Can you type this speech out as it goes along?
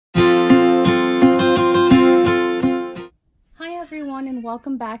everyone, and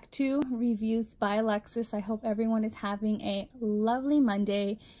welcome back to Reviews by Alexis. I hope everyone is having a lovely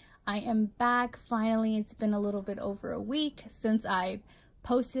Monday. I am back finally. It's been a little bit over a week since I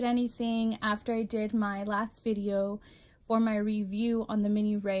posted anything. After I did my last video for my review on the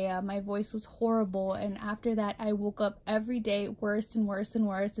mini Rhea, my voice was horrible, and after that I woke up every day worse and worse and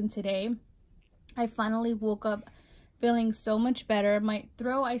worse, and today I finally woke up feeling so much better. My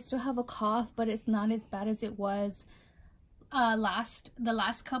throat, I still have a cough, but it's not as bad as it was the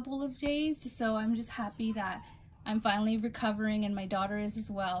last couple of days. So I'm just happy that I'm finally recovering, and my daughter is as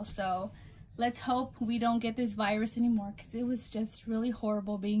well. So let's hope we don't get this virus anymore, because it was just really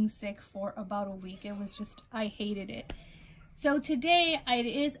horrible being sick for about a week. It was just, I hated it. So today it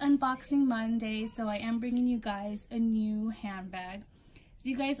is unboxing Monday, so I am bringing you guys a new handbag. As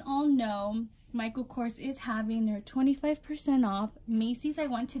you guys all know, KORS is having their 25% off. Macy's I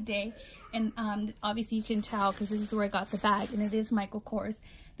went today, and obviously you can tell because this is where I got the bag, and it is KORS.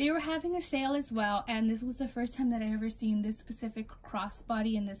 They were having a sale as well, and this was the first time that I ever seen this specific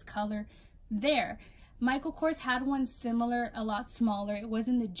crossbody in this color there. KORS had one similar, a lot smaller. It was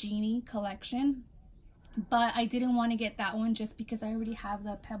in the Genie collection, but I didn't want to get that one just because I already have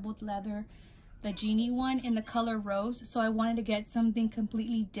the pebbled leather, the Genie one in the color rose, so I wanted to get something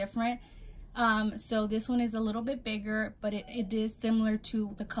completely different. So this one is a little bit bigger, but it is similar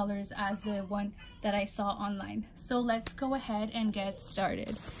to the colors as the one that I saw online. So let's go ahead and get started.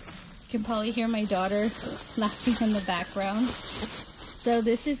 You can probably hear my daughter laughing in the background. So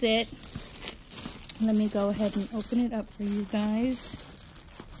this is it. Let me go ahead and open it up for you guys.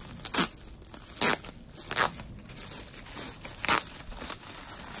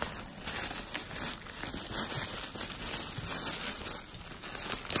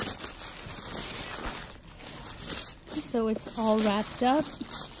 So it's all wrapped up.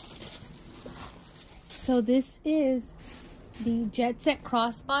 So this is the JetSet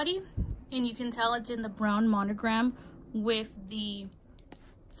crossbody, and you can tell it's in the brown monogram with the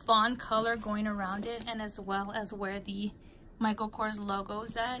fawn color going around it, and as well as where the KORS logo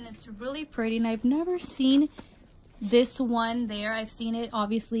is at, and it's really pretty. And I've never seen this one there. I've seen it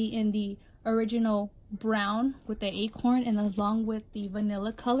obviously in the original brown with the acorn and along with the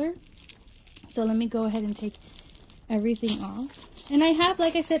vanilla color. So let me go ahead and take everything off. And I have,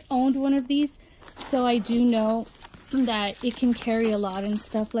 like I said, owned one of these, so I do know that it can carry a lot and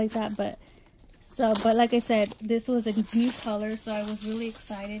stuff like that. But like I said, this was a new color, so I was really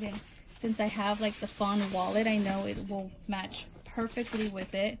excited, and since I have like the fawn wallet, I know it will match perfectly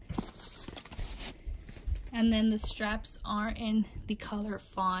with it. And then the straps are in the color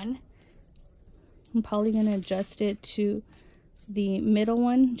fawn. I'm probably gonna adjust it to the middle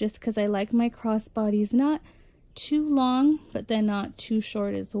one just because I like my crossbodies not too long, but then not too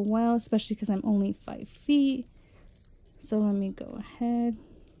short as well, especially because I'm only 5 feet. So let me go ahead.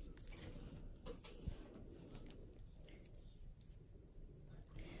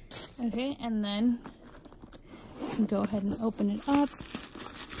 Okay, and then you can go ahead and open it up.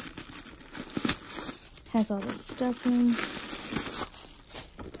 Has all the stuffing.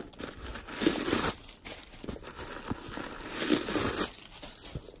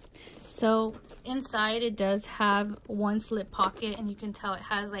 So inside it does have one slip pocket, and you can tell it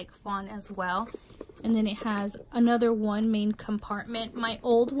has like fawn as well, and then it has another one main compartment. My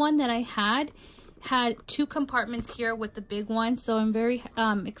old one that I had 2 compartments here with the big one, so I'm very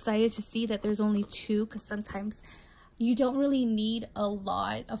excited to see that there's only 2, because sometimes you don't really need a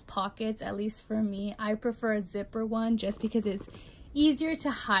lot of pockets. At least for me, I prefer a zipper one just because it's easier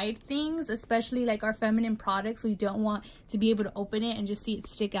to hide things, especially like our feminine products. We don't want to be able to open it and just see it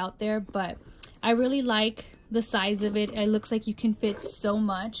stick out there, but I really like the size of it. It looks like you can fit so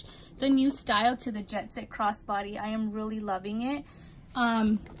much. The new style to the JetSet crossbody, I am really loving it.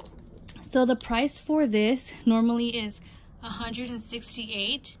 So the price for this normally is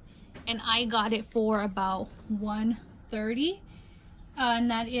 $168, and I got it for about $130, and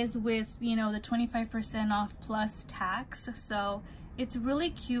that is with, you know, the 25% off plus tax. So it's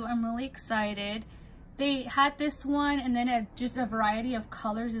really cute. I'm really excited. They had this one, and then just a variety of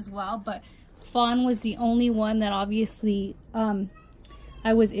colors as well, but fawn was the only one that obviously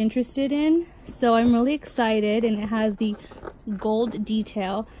I was interested in. So I'm really excited, and it has the gold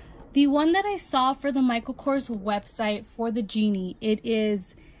detail. The one that I saw for the KORS website for the Genie, it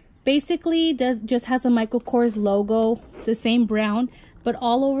is basically just has a KORS logo, the same brown, but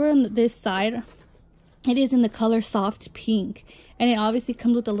all over on this side it is in the color soft pink, and it obviously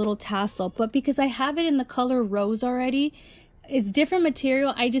comes with a little tassel. But because I have it in the color rose already, it's different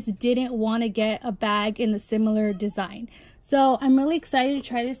material. I just didn't want to get a bag in the similar design. So I'm really excited to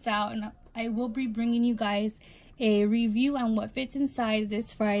try this out, and I will be bringing you guys a review on what fits inside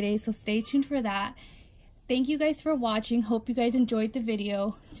this Friday, so stay tuned for that. Thank you guys for watching. Hope you guys enjoyed the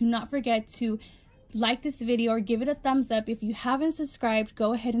video. Do not forget to like this video or give it a thumbs up. If you haven't subscribed,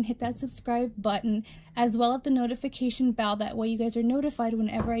 go ahead and hit that subscribe button, as well as the notification bell. That way you guys are notified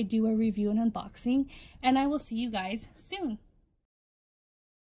whenever I do a review and unboxing. And I will see you guys soon.